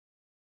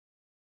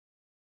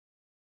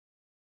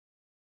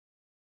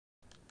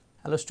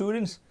Hello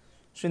students.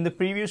 So in the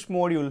previous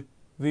module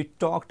we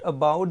talked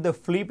about the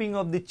flipping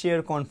of the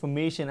chair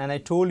conformation, and I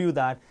told you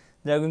that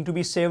there are going to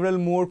be several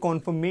more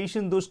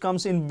conformation. Those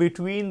comes in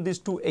between these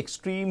two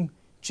extreme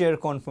chair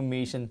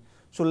conformation.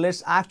 So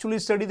let's actually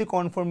study the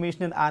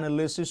conformational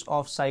analysis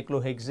of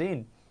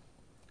cyclohexane.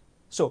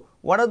 So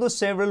what are those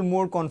several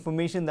more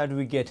conformation that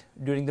we get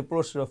during the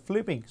process of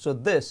flipping? So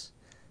this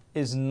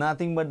is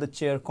nothing but the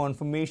chair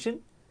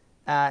conformation,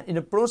 and in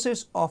the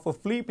process of a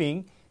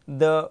flipping,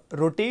 the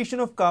rotation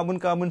of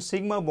carbon-carbon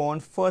sigma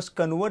bond first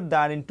convert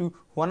that into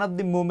one of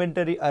the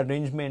momentary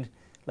arrangement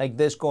like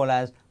this called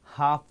as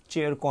half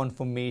chair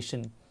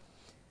conformation.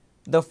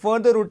 The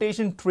further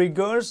rotation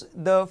triggers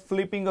the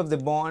flipping of the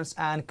bonds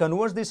and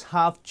converts this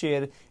half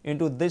chair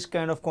into this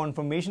kind of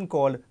conformation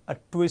called a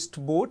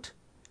twist boat,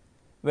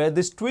 where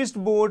this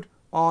twist boat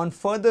on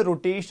further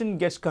rotation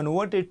gets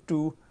converted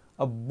to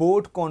a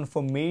boat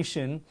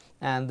conformation,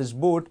 and this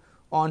boat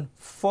on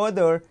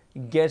further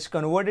gets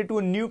converted to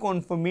a new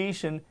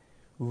conformation,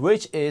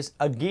 which is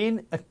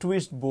again a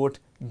twist boat,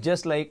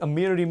 just like a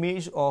mirror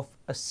image of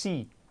a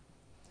sea.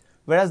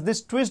 Whereas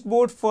this twist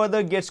boat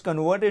further gets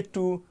converted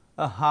to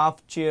a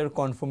half chair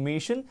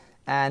conformation,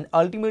 and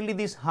ultimately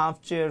this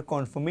half chair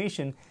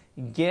conformation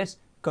gets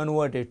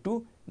converted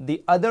to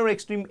the other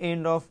extreme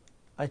end of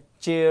a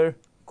chair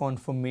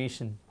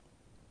conformation.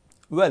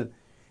 Well,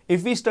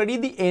 if we study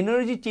the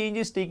energy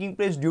changes taking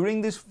place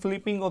during this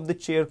flipping of the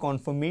chair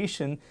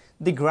conformation,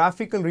 the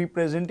graphical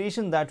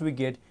representation that we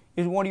get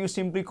is what you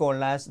simply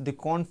call as the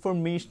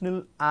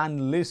conformational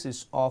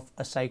analysis of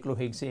a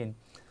cyclohexane.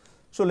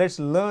 So let's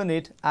learn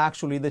it,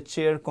 actually the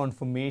chair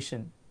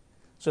conformation.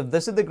 So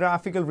this is the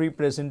graphical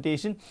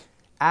representation.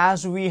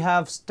 As we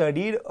have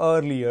studied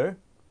earlier,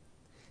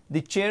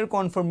 the chair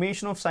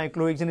conformation of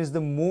cyclohexane is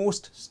the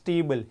most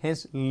stable,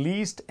 hence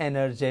least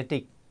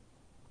energetic.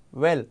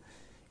 Well,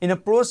 in a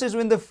process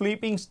when the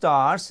flipping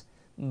starts,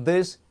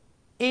 this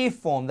A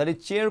form, that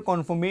is chair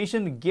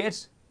conformation,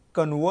 gets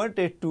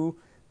converted to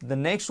the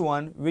next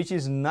one, which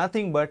is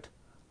nothing but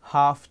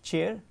half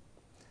chair,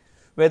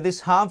 where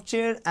this half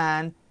chair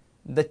and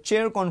the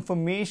chair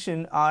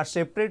conformation are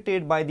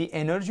separated by the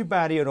energy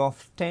barrier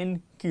of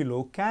 10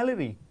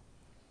 kilocalorie.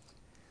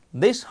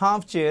 This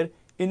half chair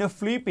in a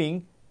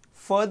flipping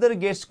further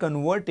gets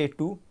converted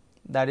to,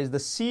 that is the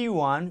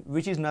C1,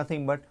 which is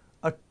nothing but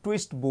a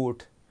twist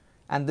boat,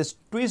 and this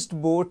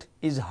twist boat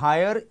is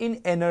higher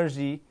in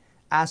energy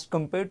as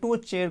compared to a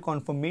chair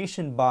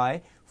conformation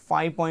by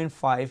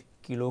 5.5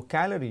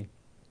 kilocalorie.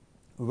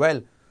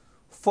 Well,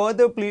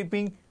 further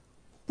flipping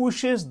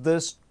pushes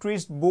this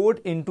twist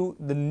boat into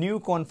the new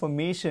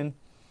conformation,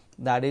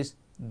 that is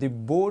the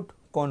boat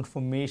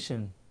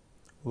conformation.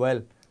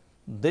 Well,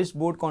 this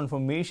boat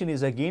conformation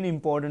is again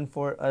important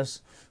for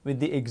us with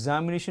the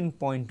examination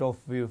point of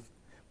view.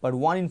 But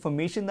one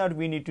information that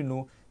we need to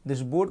know,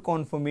 this boat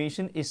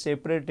conformation is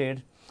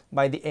separated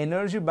by the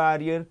energy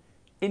barrier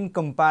in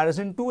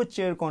comparison to a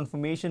chair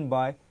conformation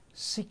by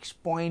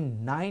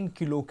 6.9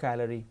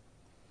 kilocalorie.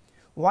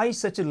 Why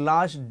such a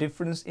large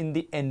difference in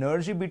the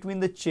energy between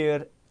the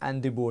chair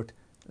and the boat?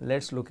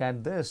 Let's look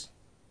at this.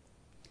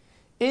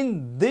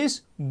 In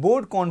this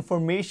boat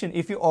conformation,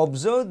 if you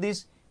observe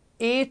these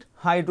 8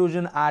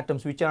 hydrogen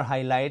atoms which are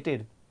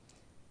highlighted,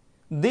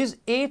 these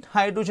 8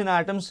 hydrogen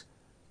atoms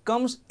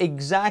comes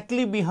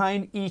exactly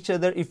behind each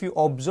other if you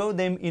observe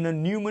them in a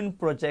Newman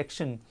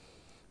projection,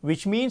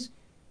 which means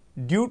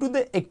due to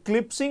the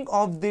eclipsing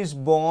of these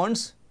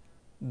bonds,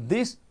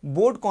 this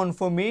boat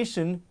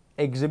conformation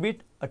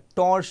exhibit a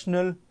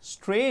torsional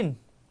strain.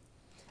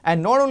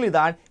 And not only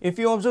that, if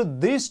you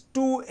observe these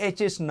two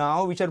H's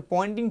now which are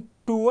pointing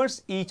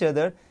towards each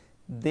other,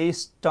 they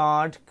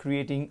start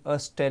creating a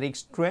steric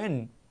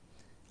strain,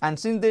 and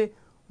since they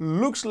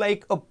looks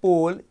like a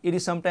pole, it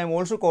is sometimes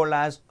also called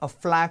as a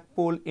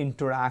flagpole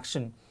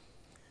interaction.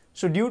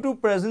 So due to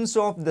presence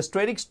of the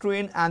steric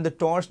strain and the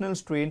torsional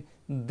strain,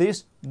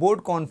 this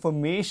boat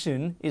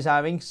conformation is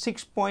having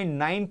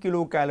 6.9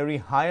 kilocalorie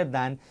higher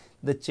than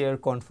the chair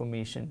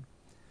conformation.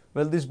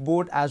 Well, this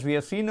boat, as we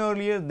have seen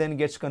earlier, then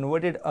gets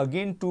converted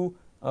again to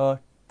a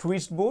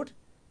twist boat,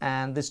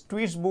 and this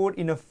twist boat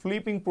in a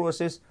flipping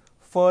process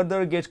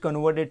further gets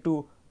converted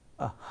to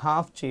a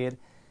half chair,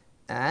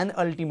 and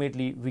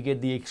ultimately we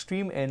get the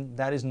extreme end,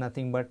 that is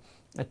nothing but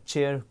a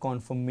chair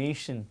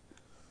conformation.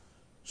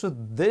 So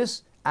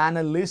this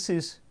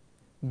analysis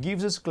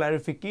gives us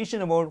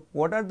clarification about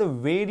what are the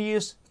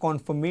various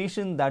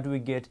conformation that we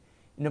get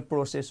in a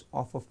process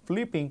of a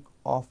flipping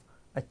of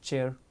a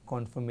chair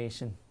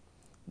conformation.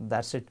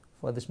 That's it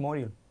for this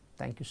module.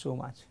 Thank you so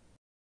much.